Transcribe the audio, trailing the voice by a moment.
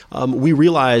we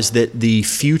realize that the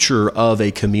future of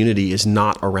a community is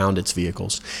not around its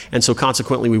vehicles. And so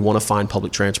consequently, we want to find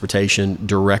public transportation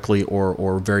directly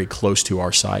or very close to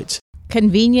our sites.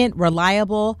 Convenient,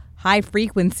 reliable,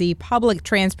 high-frequency public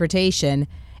transportation.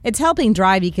 It's helping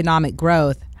drive economic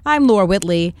growth. I'm Laura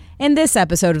Whitley. In this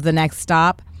episode of The Next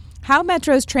Stop, how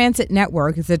Metro's transit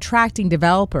network is attracting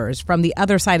developers from the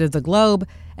other side of the globe,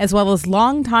 as well as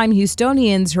longtime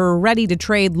Houstonians who are ready to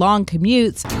trade long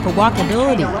commutes for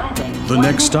walkability. The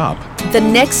Next Stop. The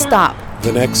Next Stop.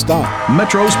 The Next Stop.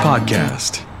 Metro's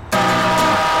podcast.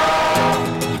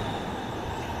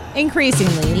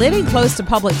 Increasingly, living close to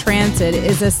public transit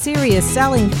is a serious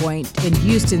selling point in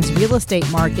Houston's real estate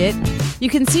market. You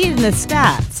can see it in the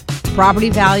stats. Property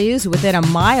values within a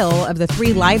mile of the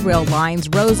 3 light rail lines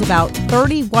rose about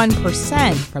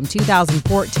 31% from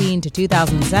 2014 to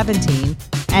 2017,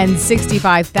 and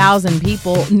 65,000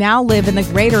 people now live in the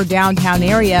greater downtown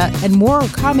area, and more are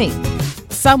coming.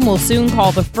 Some will soon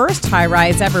call the first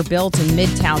high-rise ever built in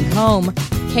Midtown home.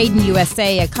 Caden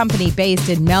USA, a company based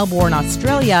in Melbourne,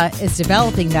 Australia, is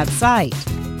developing that site.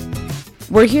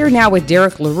 We're here now with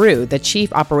Derek LaRue, the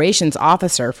Chief Operations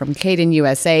Officer from Caden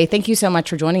USA. Thank you so much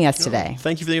for joining us today.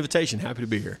 Thank you for the invitation. Happy to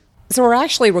be here. So we're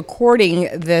actually recording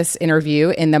this interview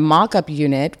in the mock-up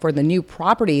unit for the new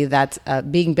property that's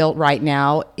being built right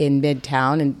now in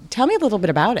Midtown. And tell me a little bit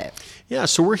about it. Yeah,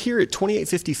 so we're here at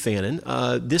 2850 Fannin.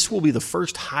 This will be the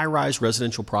first high-rise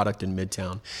residential product in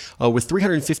Midtown. With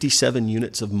 357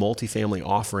 units of multifamily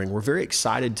offering, we're very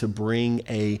excited to bring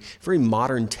a very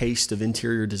modern taste of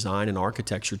interior design and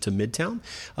architecture to Midtown.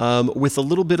 With a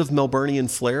little bit of Melburnian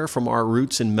flair from our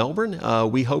roots in Melbourne,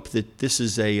 we hope that this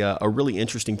is a really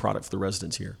interesting product for the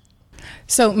residents here.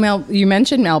 So, you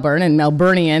mentioned Melbourne and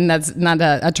Melburnian. That's not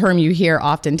a term you hear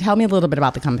often. Tell me a little bit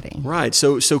about the company. Right.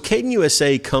 So Caden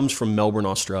USA comes from Melbourne,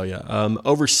 Australia.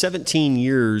 Over 17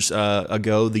 years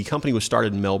ago, the company was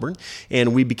started in Melbourne,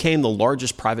 and we became the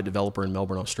largest private developer in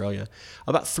Melbourne, Australia.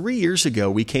 About 3 years ago,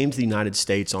 we came to the United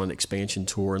States on an expansion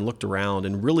tour and looked around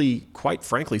and really, quite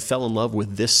frankly, fell in love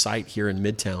with this site here in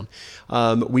Midtown.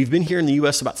 We've been here in the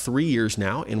U.S. about 3 years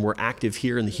now, and we're active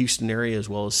here in the Houston area as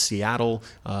well as Seattle,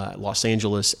 Los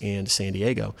Angeles, and San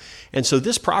Diego. And so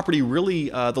this property really,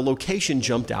 the location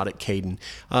jumped out at Caden.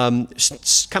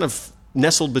 Kind of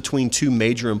nestled between 2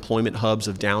 major employment hubs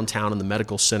of downtown and the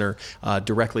medical center,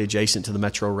 directly adjacent to the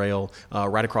Metro Rail,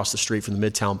 right across the street from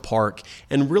the Midtown Park,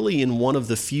 and really in one of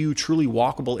the few truly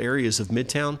walkable areas of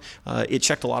Midtown. It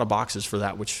checked a lot of boxes for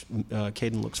that, which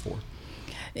Caden looks for.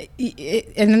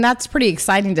 And that's pretty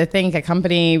exciting to think a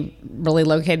company really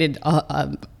located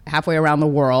halfway around the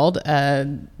world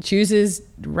chooses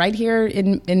right here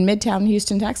in Midtown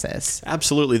Houston, Texas.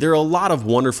 Absolutely. There are a lot of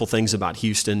wonderful things about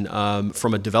Houston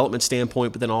from a development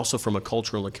standpoint, but then also from a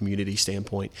cultural and community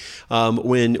standpoint.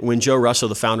 When Joe Russo,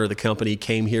 the founder of the company,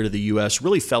 came here to the U.S.,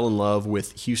 really fell in love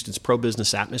with Houston's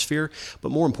pro-business atmosphere,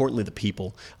 but more importantly, the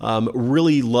people.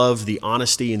 Really loved the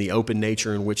honesty and the open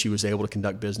nature in which he was able to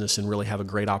conduct business and really have a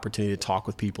great opportunity to talk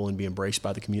with people and be embraced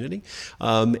by the community.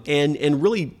 And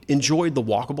really enjoyed the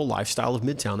walkable lifestyle of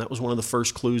Midtown. That was one of the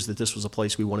first clues that this was a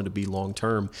place we wanted to be long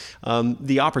term.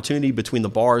 The opportunity between the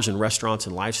bars and restaurants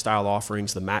and lifestyle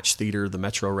offerings, the Match Theater, the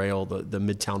Metro Rail, the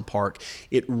Midtown Park,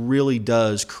 it really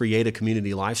does create a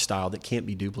community lifestyle that can't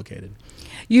be duplicated.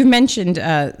 You've mentioned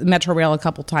Metro Rail a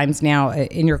couple times now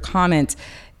in your comments.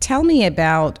 Tell me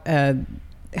about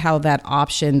how that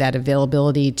option, that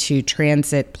availability to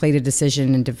transit played a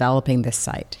decision in developing this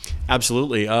site.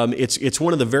 Absolutely. It's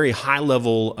one of the very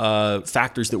high-level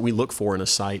factors that we look for in a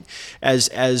site.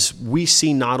 As we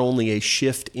see not only a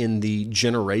shift in the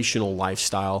generational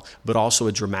lifestyle, but also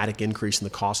a dramatic increase in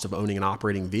the cost of owning and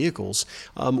operating vehicles,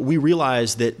 we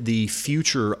realize that the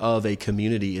future of a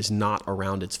community is not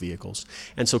around its vehicles.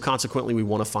 And so consequently, we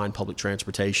want to find public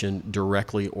transportation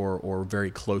directly or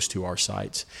very close to our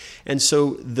sites. And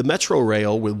so the Metro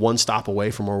Rail, with one stop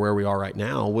away from where we are right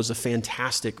now, was a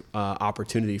fantastic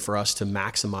opportunity for us to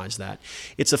maximize that.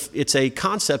 It's a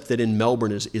concept that in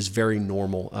Melbourne is very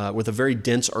normal. With a very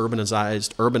dense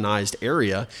urbanized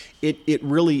area, it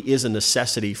really is a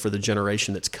necessity for the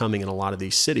generation that's coming in a lot of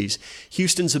these cities.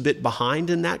 Houston's a bit behind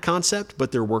in that concept,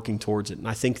 but they're working towards it. And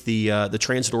I think the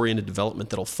transit-oriented development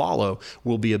that'll follow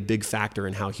will be a big factor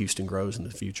in how Houston grows in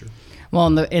the future.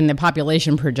 Well, in the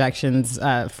population projections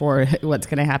for what's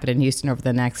going to happen in Houston over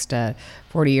the next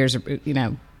 40 years,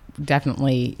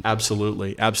 definitely.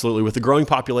 Absolutely. With the growing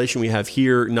population we have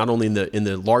here, not only in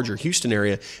the larger Houston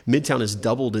area, Midtown has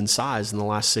doubled in size in the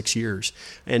last 6 years.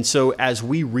 And so as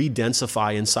we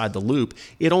re-densify inside the loop,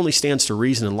 it only stands to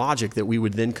reason and logic that we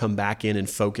would then come back in and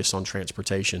focus on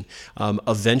transportation.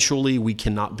 Eventually, we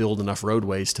cannot build enough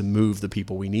roadways to move the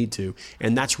people we need to.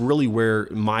 And that's really where,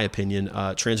 in my opinion,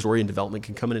 transit-oriented development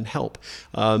can come in and help.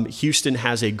 Houston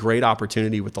has a great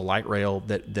opportunity with the light rail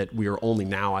that we are only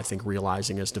now, I think,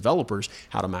 realizing as developers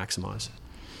how to maximize.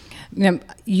 Now,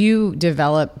 you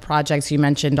develop projects, you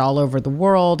mentioned, all over the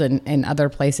world and other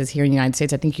places here in the United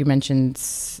States. I think you mentioned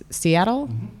Seattle.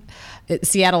 Mm-hmm.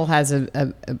 Seattle has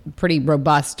a pretty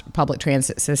robust public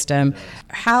transit system.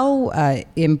 How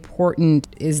important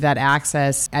is that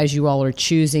access as you all are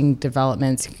choosing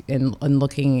developments and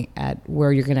looking at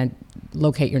where you're going to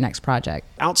locate your next project?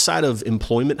 Outside of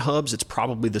employment hubs, it's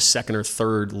probably the second or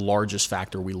third largest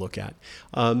factor we look at.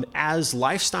 As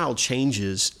lifestyle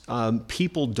changes,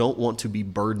 people don't want to be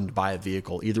burdened by a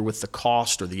vehicle, either with the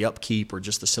cost or the upkeep or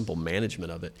just the simple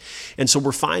management of it. And so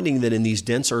we're finding that in these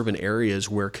dense urban areas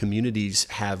where communities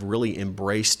have really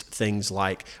embraced things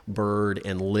like Bird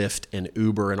and Lyft and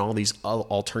Uber and all these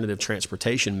alternative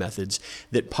transportation methods,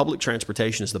 that public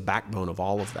transportation is the backbone of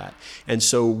all of that. And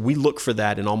so we look for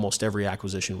that in almost every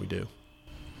acquisition we do.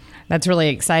 That's really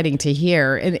exciting to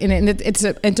hear. And it's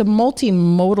a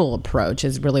multimodal approach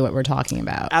is really what we're talking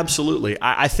about. Absolutely.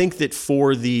 I think that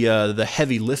for the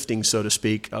heavy lifting, so to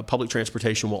speak, public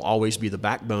transportation will always be the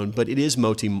backbone, but it is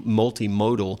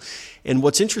multimodal. And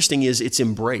what's interesting is it's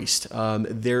embraced.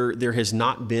 There has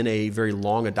not been a very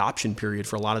long adoption period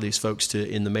for a lot of these folks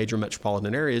in the major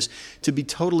metropolitan areas to be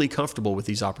totally comfortable with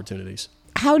these opportunities.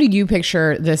 How do you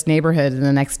picture this neighborhood in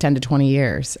the next 10 to 20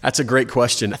 years? That's a great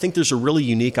question. I think there's a really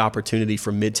unique opportunity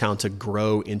for Midtown to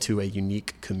grow into a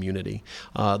unique community.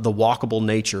 The walkable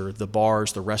nature, the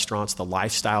bars, the restaurants, the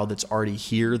lifestyle that's already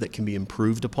here that can be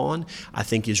improved upon, I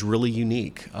think is really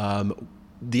unique.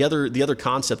 The other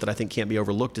concept that I think can't be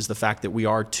overlooked is the fact that we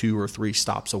are 2 or 3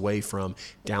 stops away from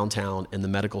downtown and the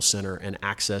medical center and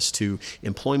access to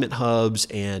employment hubs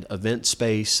and event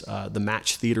space, the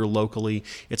Match Theater locally.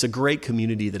 It's a great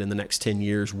community that in the next 10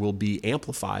 years will be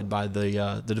amplified by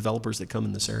the developers that come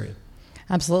in this area.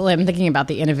 Absolutely. I'm thinking about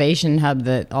the innovation hub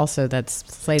that's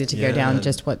slated to go down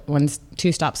just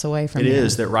 2 stops away from here. It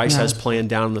is, that Rice has planned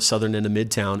down in the southern end of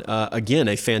Midtown. Again,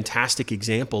 a fantastic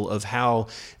example of how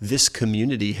this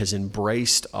community has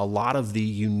embraced a lot of the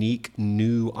unique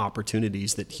new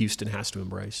opportunities that Houston has to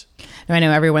embrace. Now, I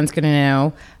know everyone's going to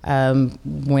know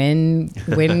when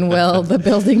will the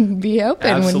building be open?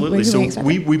 Absolutely. So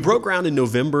we broke ground in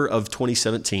November of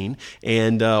 2017,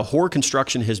 and Hoare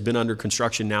Construction has been under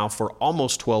construction now for almost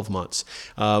 12 months.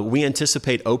 We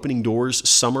anticipate opening doors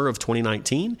summer of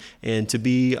 2019 and to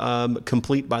be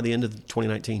complete by the end of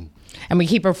 2019. And we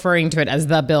keep referring to it as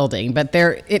the building, but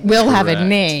it will have a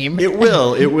name. It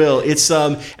will. It's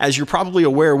as you're probably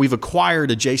aware, we've acquired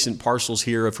adjacent parcels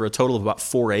here for a total of about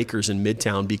 4 acres in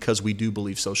Midtown because we do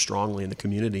believe so strongly in the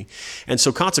community. And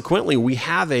so consequently, we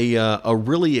have a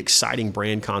really exciting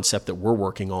brand concept that we're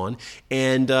working on,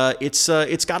 and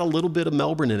it's got a little bit of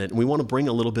Melbourne in it, and we want to bring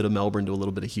a little bit of Melbourne to a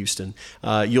little bit of Houston.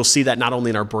 You'll see that not only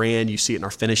in our brand, you see it in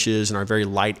our finishes and our very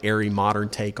light, airy, modern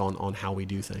take on how we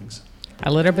do things.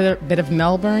 A little bit of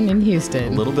Melbourne in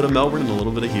Houston. A little bit of Melbourne and a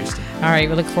little bit of Houston. All right.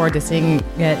 We look forward to seeing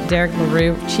Derek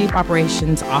LaRue, Chief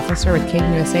Operations Officer with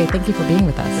Cadence USA. Thank you for being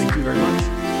with us. Thank you very much.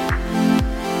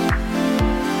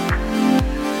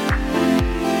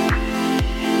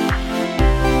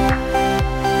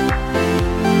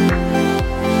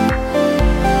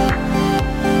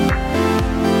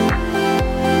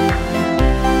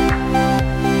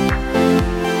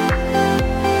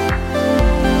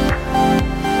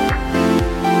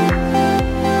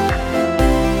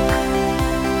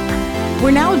 We're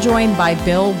now joined by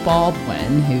Bill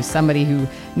Baldwin, who's somebody who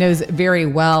knows very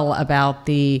well about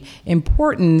the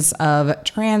importance of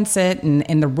transit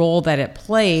and the role that it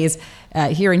plays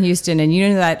here in Houston. And you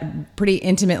know that pretty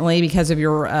intimately because of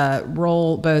your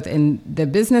role both in the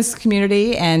business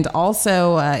community and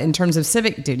also in terms of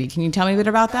civic duty. Can you tell me a bit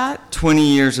about that? 20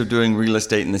 years of doing real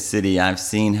estate in the city, I've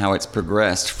seen how it's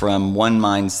progressed from one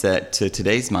mindset to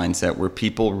today's mindset where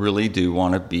people really do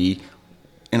want to be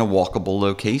in a walkable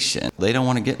location. They don't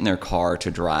want to get in their car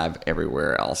to drive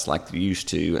everywhere else like they used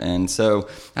to. And so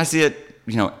I see it,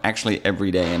 actually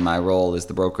every day in my role as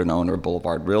the broker and owner of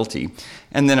Boulevard Realty.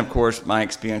 And then, of course, my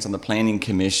experience on the Planning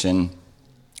Commission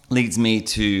leads me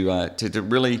to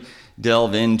really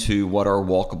delve into what are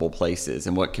walkable places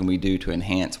and what can we do to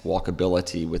enhance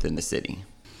walkability within the city.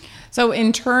 So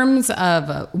in terms of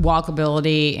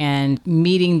walkability and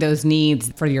meeting those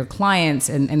needs for your clients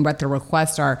and what their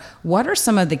requests are, what are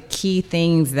some of the key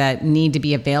things that need to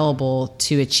be available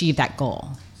to achieve that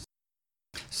goal?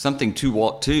 Something to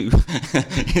walk to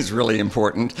is really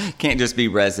important. Can't just be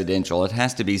residential. It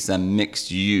has to be some mixed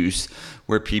use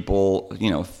where people,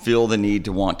 feel the need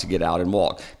to want to get out and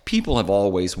walk. People have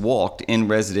always walked in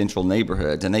residential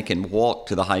neighborhoods, and they can walk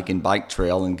to the hike and bike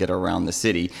trail and get around the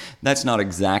city. That's not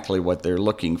exactly what they're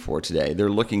looking for today. They're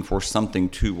looking for something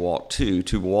to walk to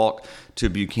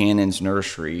Buchanan's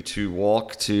Nursery, to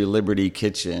walk to Liberty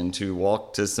Kitchen, to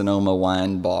walk to Sonoma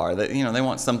Wine Bar. They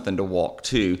want something to walk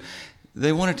to.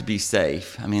 They want it to be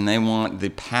safe. They want the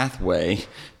pathway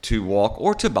to walk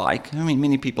or to bike.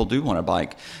 Many people do want to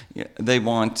bike. They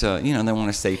want, they want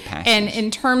a safe passage. And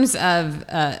in terms of,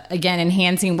 again,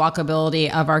 enhancing walkability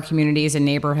of our communities and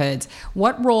neighborhoods,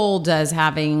 what role does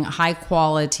having high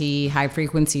quality, high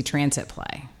frequency transit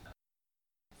play?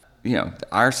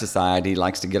 Our society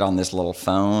likes to get on this little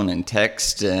phone and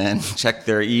text and check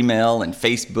their email and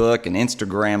Facebook and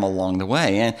Instagram along the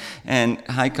way. And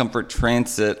high comfort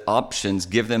transit options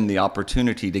give them the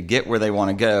opportunity to get where they want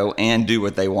to go and do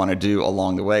what they want to do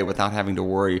along the way without having to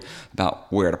worry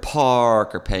about where to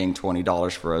park or paying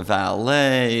 $20 for a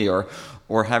valet or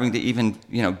having to even,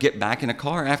 get back in a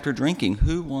car after drinking.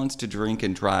 Who wants to drink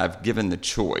and drive given the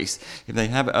choice? If they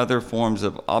have other forms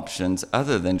of options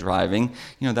other than driving,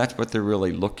 that's what they're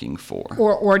really looking for.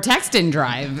 Or text and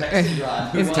drive.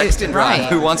 Text and drive.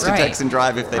 Who wants to text and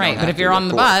drive if they don't have to? But if you're on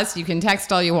the bus, you can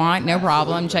text all you want, no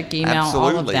problem, check email,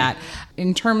 Absolutely. all of that.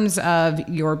 In terms of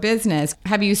your business,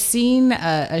 have you seen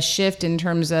a shift in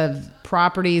terms of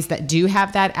properties that do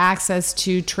have that access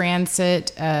to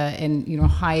transit and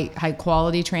high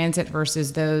quality transit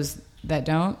versus those that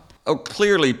don't? Oh,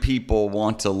 clearly people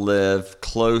want to live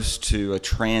close to a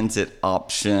transit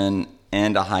option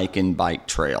and a hike and bike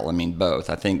trail. Both.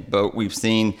 I think both. We've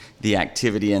seen the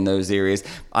activity in those areas.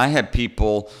 I have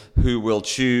people who will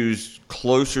choose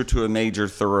closer to a major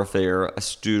thoroughfare, a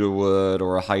Studewood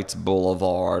or a Heights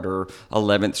Boulevard or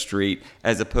 11th Street,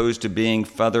 as opposed to being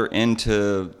further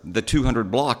into the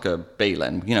 200 block of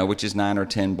Balin, which is 9 or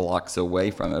 10 blocks away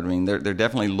from it. They're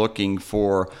definitely looking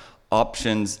for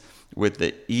options with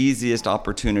the easiest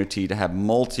opportunity to have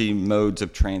multi-modes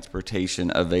of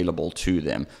transportation available to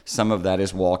them. Some of that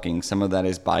is walking, some of that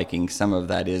is biking, some of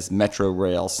that is metro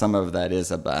rail, some of that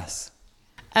is a bus.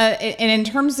 And in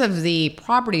terms of the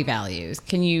property values,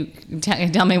 can you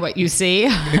tell me what you see?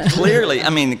 Clearly,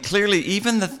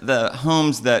 even the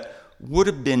homes that would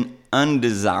have been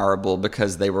undesirable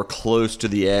because they were close to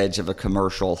the edge of a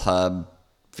commercial hub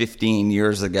 15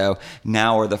 years ago,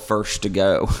 now are the first to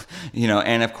go,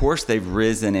 and of course they've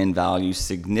risen in value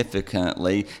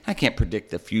significantly. I can't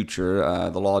predict the future.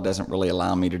 The law doesn't really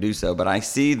allow me to do so, but I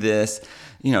see this,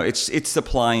 it's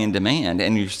supply and demand,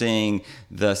 and you're seeing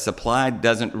the supply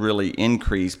doesn't really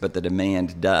increase, but the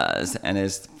demand does. And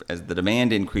as the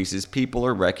demand increases, people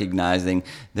are recognizing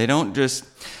they don't just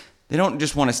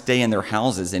want to stay in their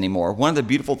houses anymore. One of the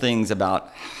beautiful things about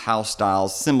house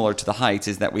styles similar to the Heights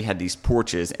is that we had these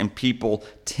porches, and people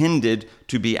tended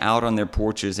to be out on their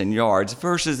porches and yards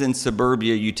versus in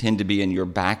suburbia, you tend to be in your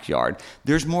backyard.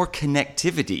 There's more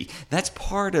connectivity. That's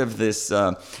part of this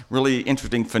really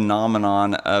interesting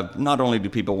phenomenon of not only do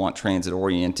people want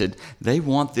transit-oriented, they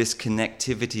want this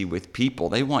connectivity with people.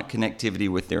 They want connectivity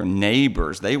with their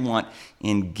neighbors. They want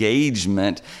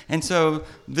engagement. And so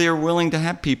they're willing to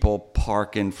have people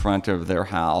park in front of their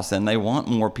house, and they want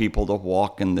more people to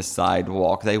walk in the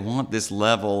sidewalk. They want this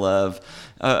level of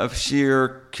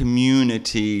sheer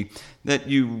community that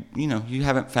you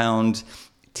haven't found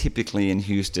typically in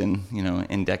Houston,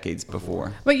 in decades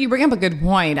before. But you bring up a good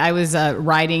point. I was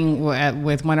riding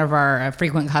with one of our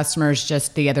frequent customers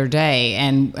just the other day,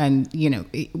 and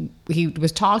he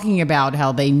was talking about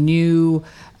how they knew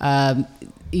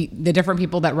the different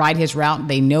people that ride his route.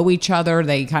 They know each other.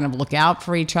 They kind of look out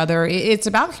for each other. It's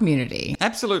about community.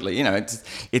 Absolutely.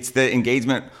 It's the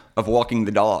engagement of walking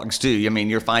the dogs too.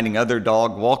 You're finding other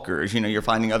dog walkers, you're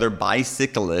finding other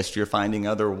bicyclists, you're finding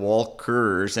other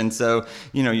walkers. And so,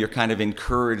 you're kind of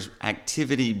encouraged.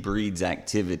 Activity breeds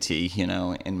activity,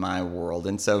 in my world.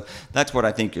 And so that's what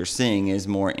I think you're seeing is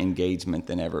more engagement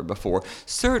than ever before.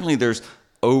 Certainly there's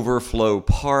overflow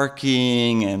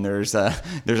parking, and there's a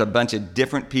bunch of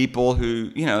different people who,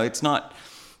 it's not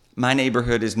my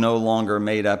neighborhood is no longer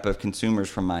made up of consumers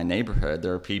from my neighborhood.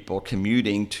 There are people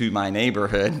commuting to my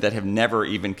neighborhood that have never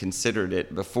even considered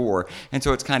it before. And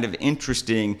so it's kind of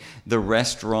interesting. The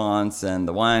restaurants and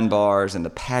the wine bars and the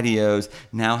patios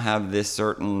now have this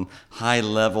certain high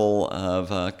level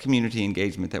of community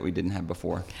engagement that we didn't have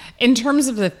before. In terms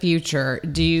of the future,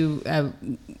 do you...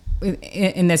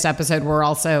 in this episode, we're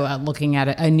also looking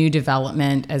at a new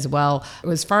development as well.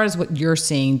 As far as what you're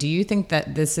seeing, do you think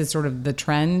that this is sort of the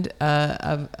trend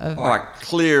of... I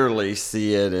clearly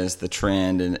see it as the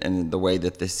trend and the way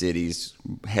that the city's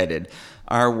headed.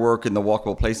 Our work in the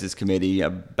Walkable Places Committee,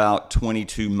 about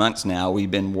 22 months now, we've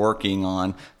been working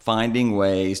on finding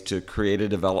ways to create a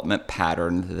development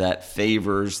pattern that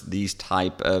favors these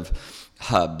type of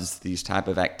hubs, these type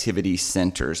of activity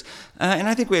centers. And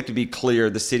I think we have to be clear,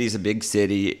 the city's a big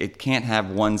city. It can't have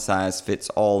one size fits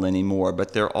all anymore,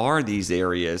 but there are these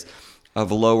areas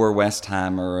of Lower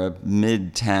Westheimer, of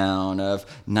Midtown, of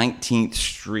 19th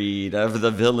Street, of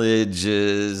the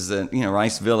Villages, and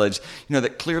Rice Village,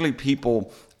 that clearly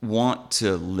people want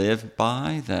to live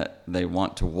by, that they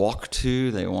want to walk to,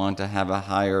 they want to have a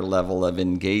higher level of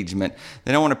engagement.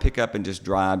 They don't want to pick up and just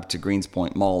drive to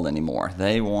Greenspoint Mall anymore.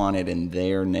 They want it in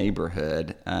their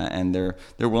neighborhood, and they're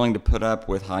willing to put up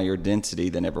with higher density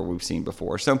than ever we've seen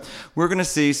before. So we're going to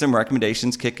see some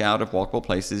recommendations kick out of Walkable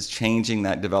Places, changing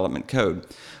that development code.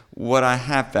 What I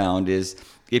have found is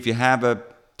if you have a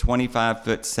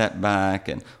 25-foot setback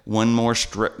and one more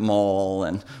strip mall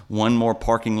and one more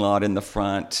parking lot in the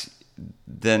front,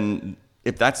 then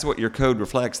if that's what your code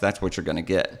reflects, that's what you're going to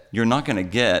get. You're not going to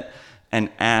get and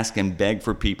ask and beg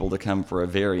for people to come for a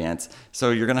variance.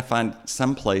 So you're going to find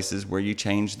some places where you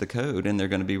change the code and they're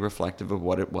going to be reflective of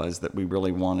what it was that we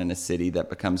really want in a city that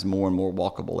becomes more and more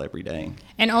walkable every day.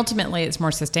 And ultimately, it's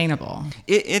more sustainable.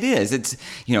 It is. It's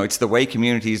the way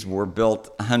communities were built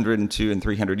 100 and 200 and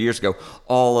 300 years ago.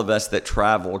 All of us that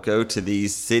travel go to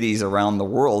these cities around the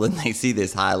world and they see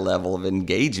this high level of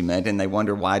engagement and they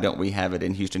wonder, why don't we have it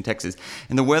in Houston, Texas?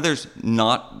 And the weather's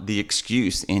not the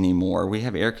excuse anymore. We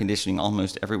have air conditioning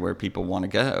almost everywhere people want to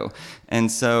go.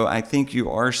 And so I think you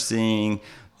are seeing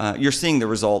the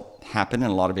result happen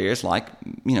in a lot of areas, like,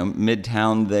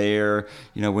 Midtown there,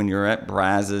 when you're at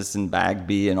Brazos and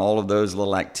Bagby and all of those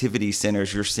little activity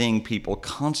centers, you're seeing people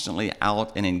constantly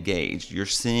out and engaged. You're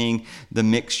seeing the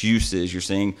mixed uses. You're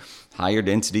seeing higher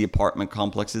density apartment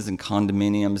complexes and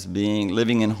condominiums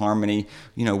living in harmony,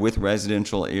 with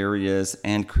residential areas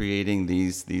and creating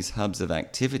these hubs of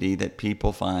activity that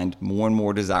people find more and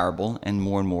more desirable and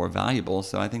more valuable.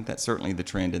 So I think that's certainly the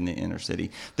trend in the inner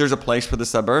city. There's a place for the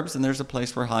suburbs and there's a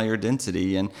place for higher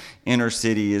density, and inner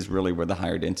city is really where the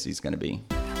higher density is going to be.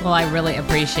 Well, I really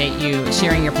appreciate you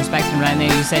sharing your perspective. I know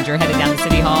you said you're headed down to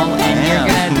City Hall and you're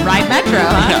going to ride Metro,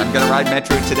 huh? Yeah, I'm going to ride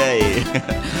Metro today.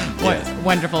 Yes.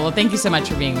 Wonderful. Well, thank you so much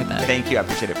for being with us. Thank you. I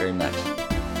appreciate it very much.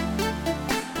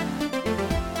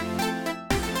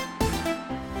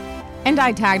 And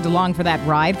I tagged along for that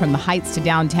ride from the Heights to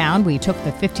downtown. We took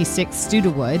the 56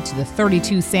 Studewood to the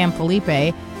 32 San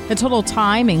Felipe. The total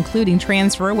time, including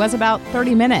transfer, was about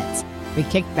 30 minutes. We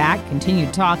kicked back,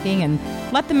 continued talking, and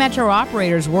let the Metro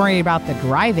operators worry about the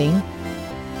driving.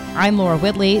 I'm Laura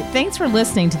Whitley. Thanks for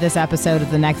listening to this episode of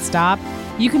The Next Stop.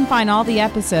 You can find all the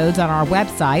episodes on our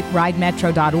website,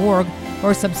 ridemetro.org,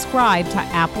 or subscribe to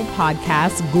Apple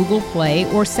Podcasts, Google Play,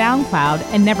 or SoundCloud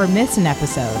and never miss an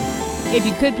episode. If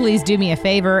you could please do me a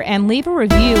favor and leave a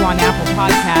review on Apple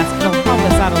Podcasts, it'll help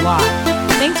us out a lot.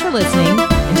 Thanks for listening.